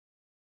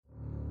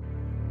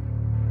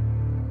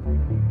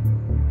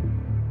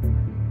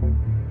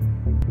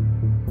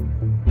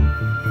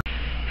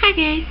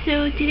guys,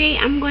 so today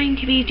I'm going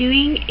to be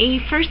doing a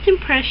first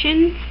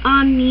impressions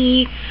on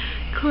the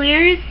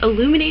Klairs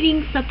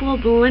Illuminating Supple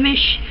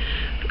Blemish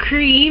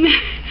Cream.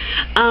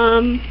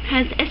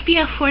 Has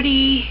SPF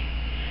 40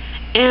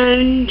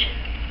 and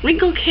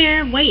wrinkle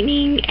care,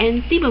 whitening,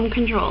 and sebum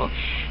control.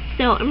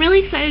 So I'm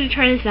really excited to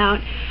try this out.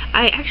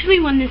 I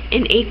actually won this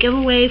in a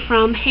giveaway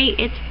from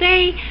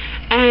Heyitsfeiii,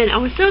 and I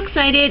was so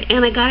excited,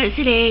 and I got it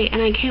today, and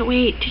I can't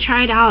wait to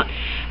try it out.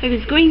 I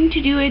was going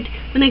to do it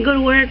when I go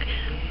to work,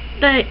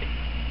 but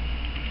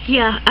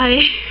yeah,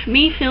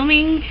 me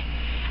filming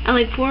at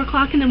like 4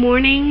 o'clock in the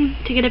morning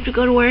to get up to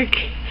go to work,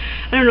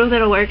 I don't know if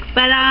that'll work,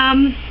 but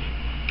I'm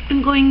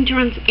going to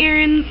run some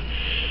errands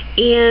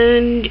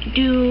and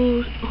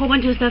do a whole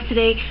bunch of stuff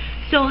today,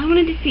 so I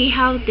wanted to see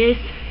how this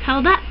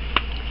held up.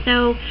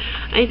 So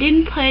I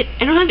don't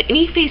have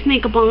any face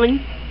makeup on,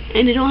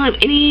 and I don't have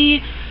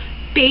any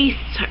base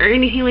or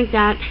anything like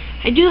that.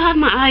 I do have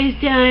my eyes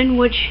done,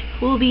 which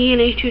will be in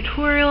a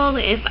tutorial.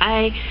 If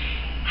I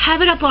have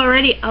it up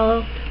already,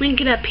 I'll link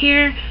it up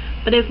here,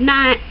 but if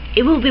not,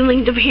 it will be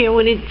linked up here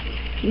when it's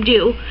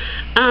due.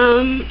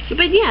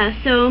 But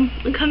yeah, so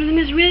it comes in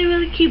this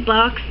really cute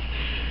box.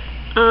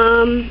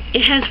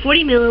 It has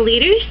 40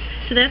 milliliters,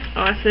 so that's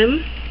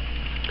awesome.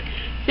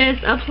 Says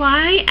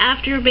apply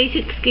after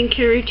basic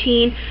skincare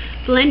routine,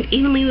 blend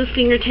evenly with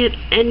fingertips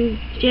and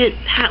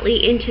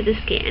gently into the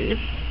skin.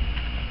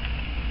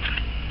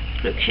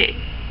 Okay,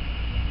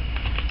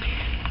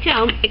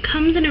 so it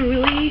comes in a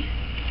really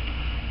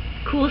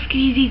cool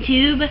squeezy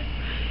tube,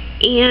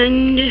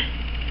 and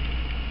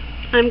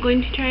I'm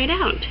going to try it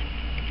out.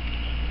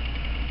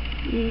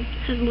 It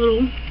has a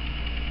little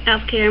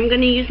self-care. I'm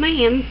going to use my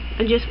hands.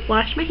 I just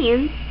washed my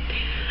hands.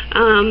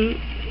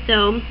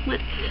 So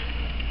let's.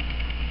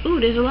 Ooh,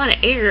 there's a lot of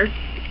air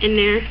in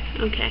there.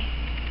 Okay.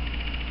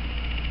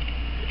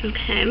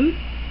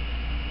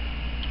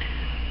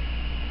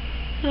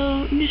 So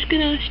I'm just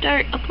gonna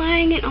start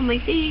applying it on my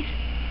face.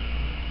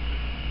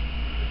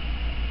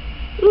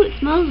 Ooh, it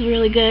smells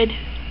really good.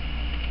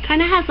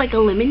 Kinda has like a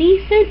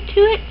lemony scent to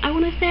it, I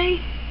wanna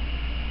say.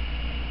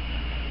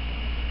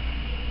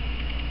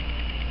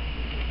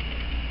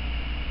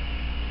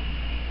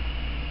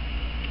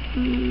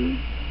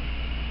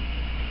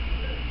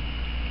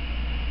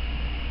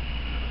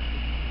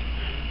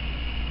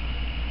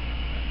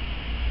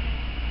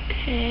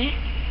 Okay,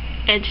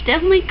 it's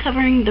definitely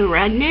covering the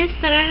redness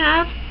that I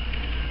have.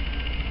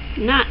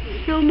 Not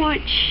so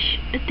much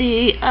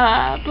the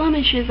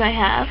blemishes I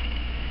have,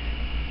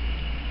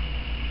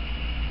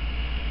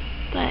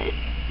 but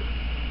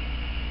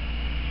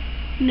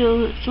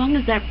as long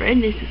as that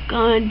redness is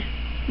gone,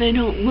 and I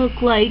don't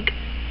look like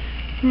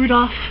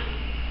Rudolph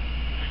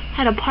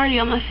had a party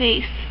on my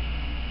face.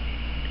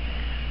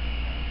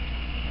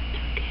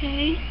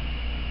 Okay.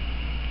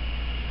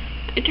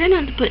 I try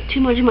not to put too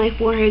much on my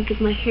forehead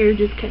because my hair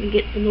just kind of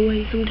gets in the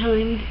way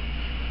sometimes.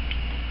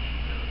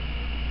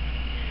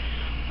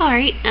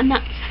 Alright, and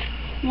that's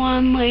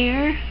one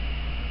layer.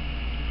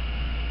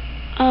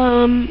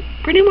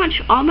 Pretty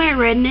much all my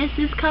redness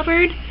is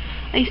covered.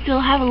 I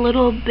still have a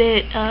little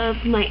bit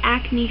of my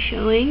acne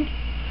showing.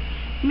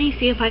 Let me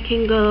see if I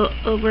can go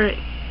over it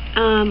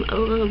a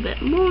little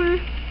bit more.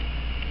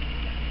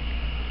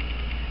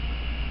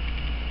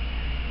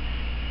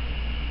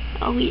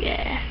 Oh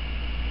yeah.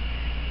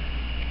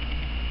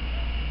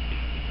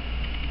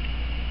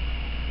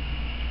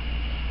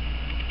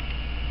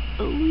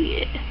 Oh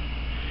yeah.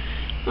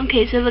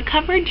 Okay, so the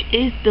coverage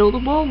is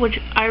buildable, which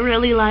I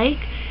really like.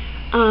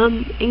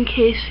 In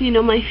case,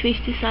 my face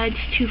decides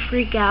to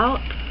freak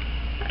out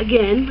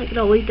again, like it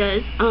always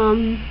does.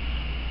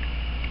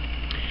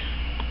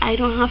 I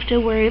don't have to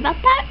worry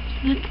about that,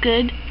 so that's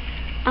good.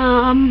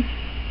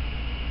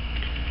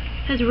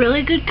 Has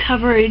really good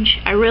coverage.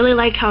 I really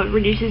like how it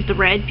reduces the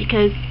red,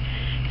 because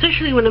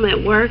especially when I'm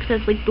at work,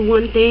 that's like the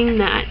one thing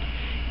that,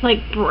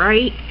 like,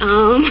 bright.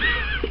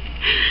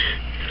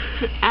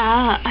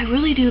 I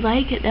really do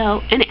like it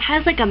though, and it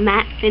has like a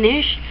matte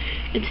finish.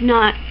 It's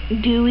not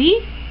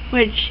dewy,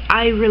 which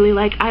I really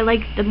like. I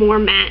like the more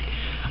matte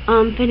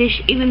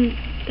finish, even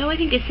though I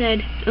think it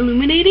said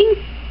illuminating.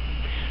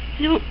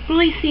 I don't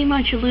really see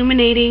much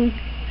illuminating,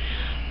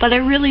 but I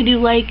really do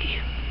like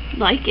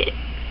it.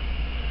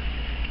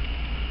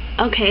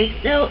 Okay,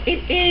 so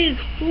it is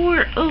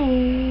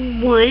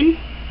 4:01.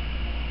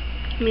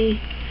 Let me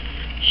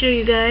show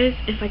you guys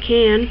if I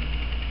can.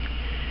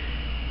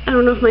 I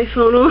don't know if my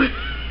phone will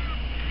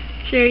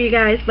show you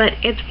guys, but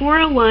it's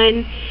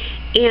 4:01,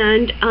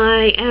 and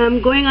I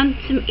am going on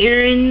some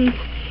errands,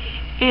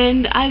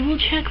 and I will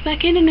check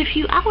back in a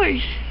few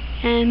hours,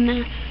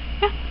 and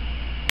yeah.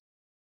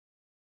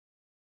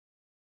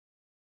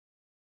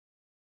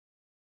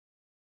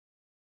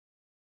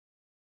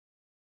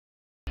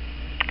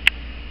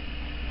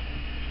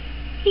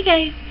 Hey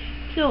guys,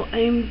 so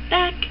I'm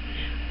back.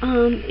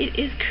 It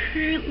is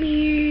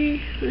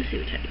currently, let's see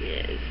what time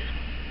it is.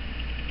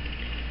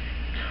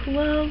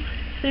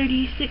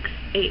 12:36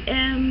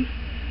 a.m.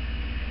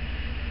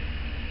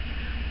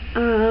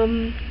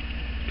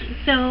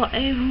 So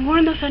I've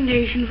worn the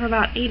foundation for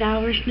about 8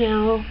 hours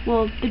now,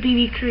 well, the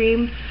BB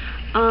cream,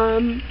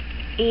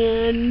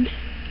 and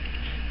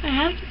I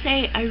have to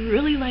say I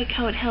really like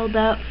how it held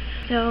up.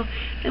 So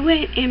I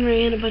went and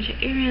ran a bunch of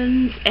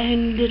errands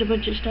and did a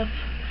bunch of stuff.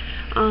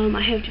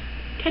 I have to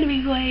kind of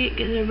be quiet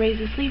because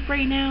everybody's asleep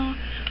right now,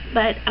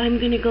 but I'm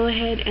going to go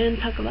ahead and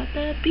talk about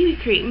the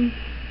BB cream.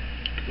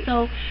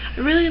 So I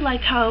really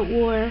like how it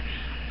wore.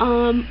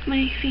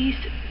 My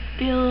face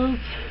feels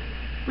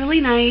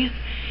really nice.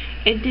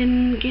 It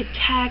didn't get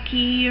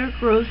tacky or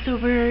gross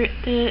over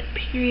the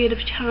period of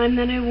time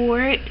that I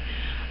wore it.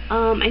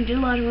 I did a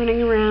lot of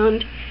running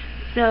around,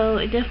 so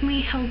it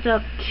definitely held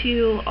up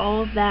to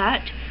all of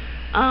that.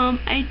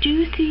 I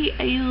do see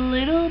a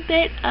little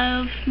bit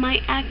of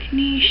my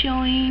acne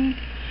showing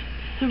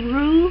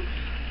through.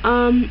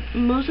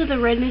 Most of the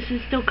redness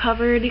is still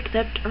covered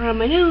except around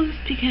my nose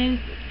because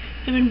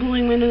I've been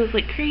blowing my nose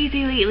like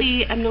crazy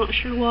lately. I'm not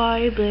sure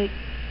why, but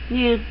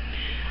yeah.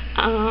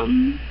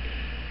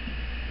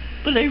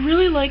 But I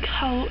really like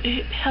how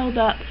it held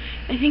up.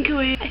 I think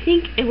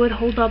it would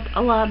hold up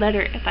a lot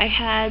better if I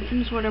had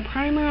some sort of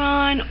primer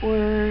on,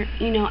 or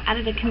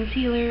added a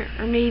concealer,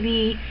 or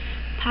maybe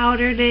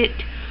powdered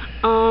it.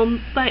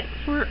 But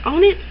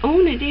on its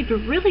own, it did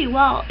really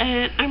well,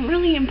 and I'm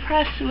really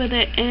impressed with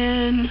it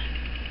and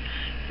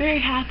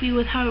very happy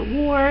with how it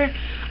wore.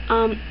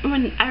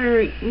 When I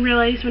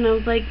realized, when I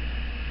was like,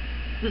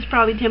 this is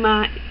probably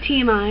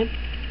TMI,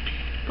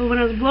 but when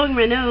I was blowing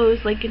my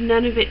nose, like,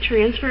 none of it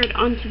transferred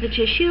onto the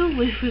tissue,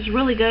 which was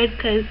really good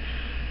because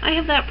I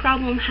have that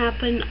problem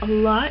happen a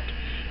lot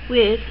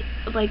with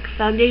like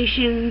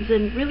foundations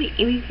and really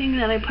anything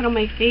that I put on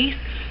my face.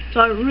 So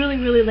I really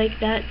like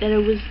that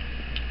it was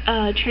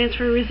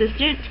transfer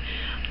resistant.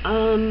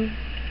 I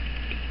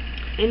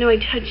know I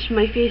touched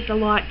my face a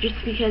lot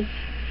just because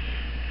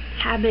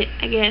habit,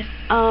 I guess,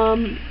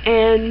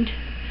 and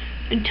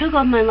I took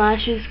off my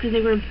lashes because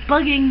they were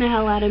bugging the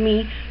hell out of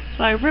me,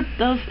 so I ripped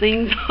those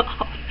things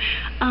off.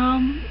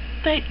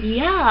 But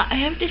yeah, I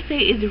have to say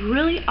it's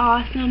really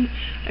awesome.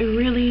 I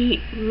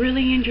really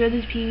enjoy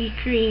this BB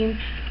cream,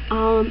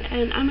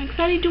 and I'm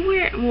excited to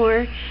wear it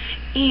more.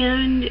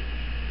 And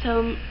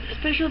so,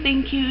 special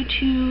thank you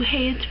to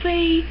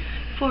Heyitsfeiii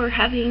for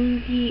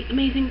having the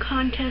amazing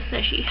contest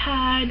that she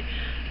had.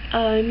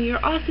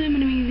 You're awesome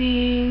and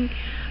amazing.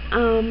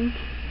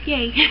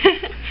 Yay.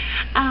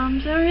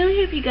 So I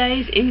really hope you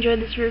guys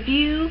enjoyed this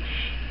review,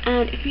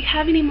 and if you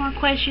have any more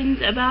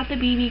questions about the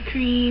BB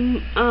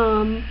cream,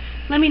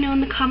 let me know in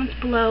the comments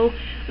below.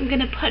 I'm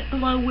going to put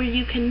below where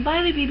you can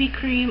buy the BB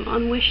cream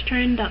on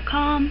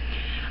wishtrend.com.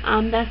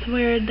 That's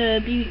where the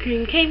BB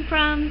cream came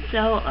from, so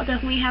I'll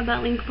definitely have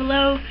that link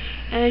below,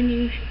 and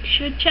you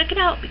should check it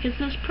out because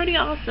it's pretty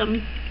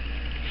awesome.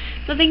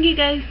 So thank you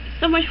guys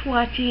so much for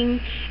watching.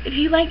 If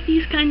you like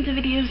these kinds of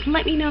videos,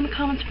 let me know in the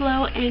comments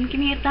below and give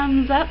me a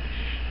thumbs up.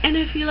 And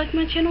if you like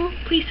my channel,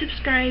 please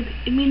subscribe.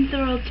 It means the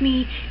world to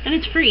me, and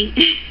it's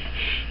free.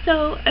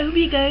 So I hope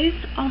you guys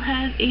all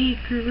have a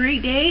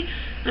great day.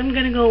 I'm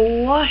gonna go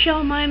wash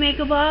all my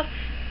makeup off,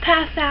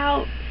 pass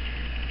out,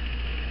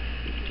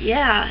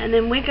 yeah, and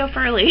then wake up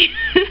early.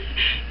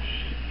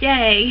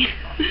 Yay.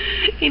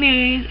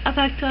 Anyways, I'll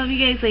talk to all of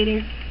you guys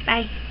later.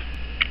 Bye.